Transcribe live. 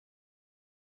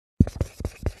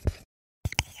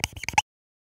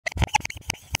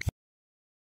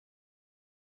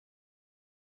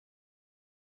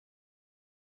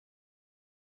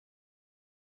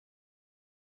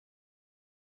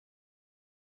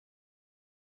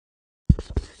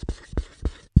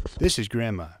This is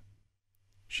Grandma.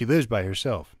 She lives by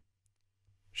herself.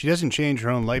 She doesn't change her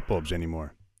own light bulbs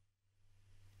anymore.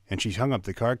 And she's hung up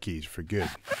the car keys for good.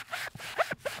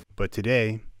 But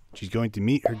today, she's going to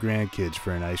meet her grandkids for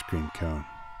an ice cream cone.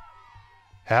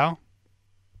 How?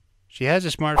 She has a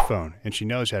smartphone and she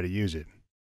knows how to use it.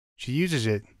 She uses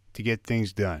it to get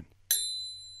things done.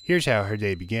 Here's how her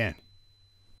day began.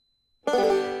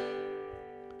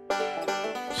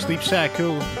 Sleep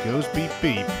cycle goes beep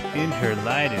beep in her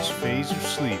lightest phase of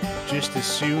sleep. Just as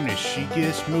soon as she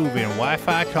gets moving,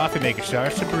 Wi-Fi coffee maker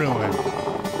starts to brewing.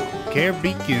 Care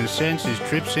beacon senses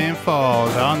trips and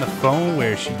falls on the phone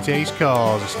where she takes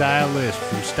calls. A stylist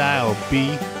from Style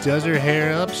B does her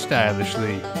hair up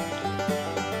stylishly.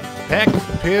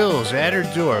 Packed pills at her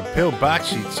door, pill box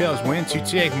she tells when to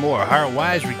take more.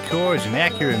 Heart-wise records an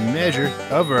accurate measure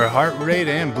of her heart rate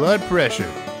and blood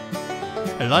pressure.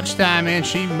 At lunchtime and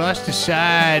she must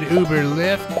decide, Uber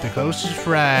Lyft, the closest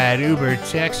ride. Uber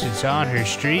Texas on her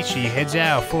street, she heads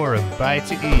out for a bite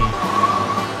to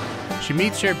eat. She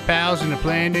meets her pals in a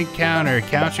planned encounter,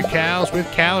 counts her cows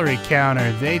with calorie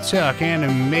counter. They talk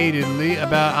animatedly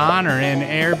about honor and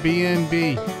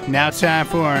Airbnb. Now time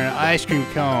for an ice cream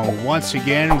cone. Once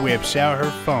again whips out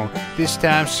her phone, this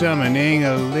time summoning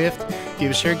a lift.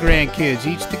 Gives her grandkids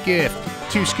each the gift.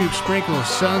 2 scoop sprinkles,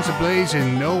 sun's ablaze,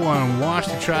 and no one wants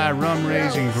to try rum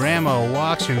raising. Grandma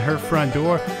walks in her front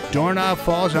door, doorknob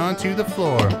falls onto the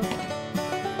floor.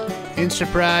 In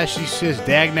surprise, she says,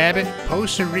 "Dagnabbit,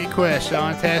 post a request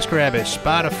on TaskRabbit."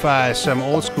 Spotify some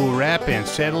old school rap and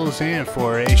settles in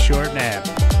for a short nap.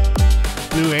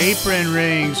 Blue apron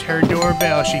rings her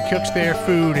doorbell. She cooks their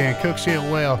food and cooks it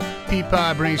well.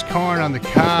 Peapod brings corn on the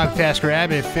cob.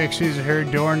 TaskRabbit fixes her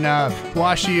doorknob.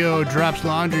 Washio drops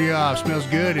laundry off. Smells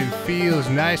good and feels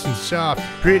nice and soft.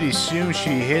 Pretty soon she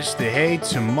hits the hay.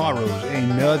 Tomorrow's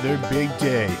another big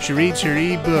day. She reads her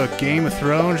ebook, Game of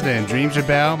Thrones, then dreams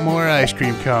about more ice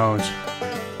cream cones.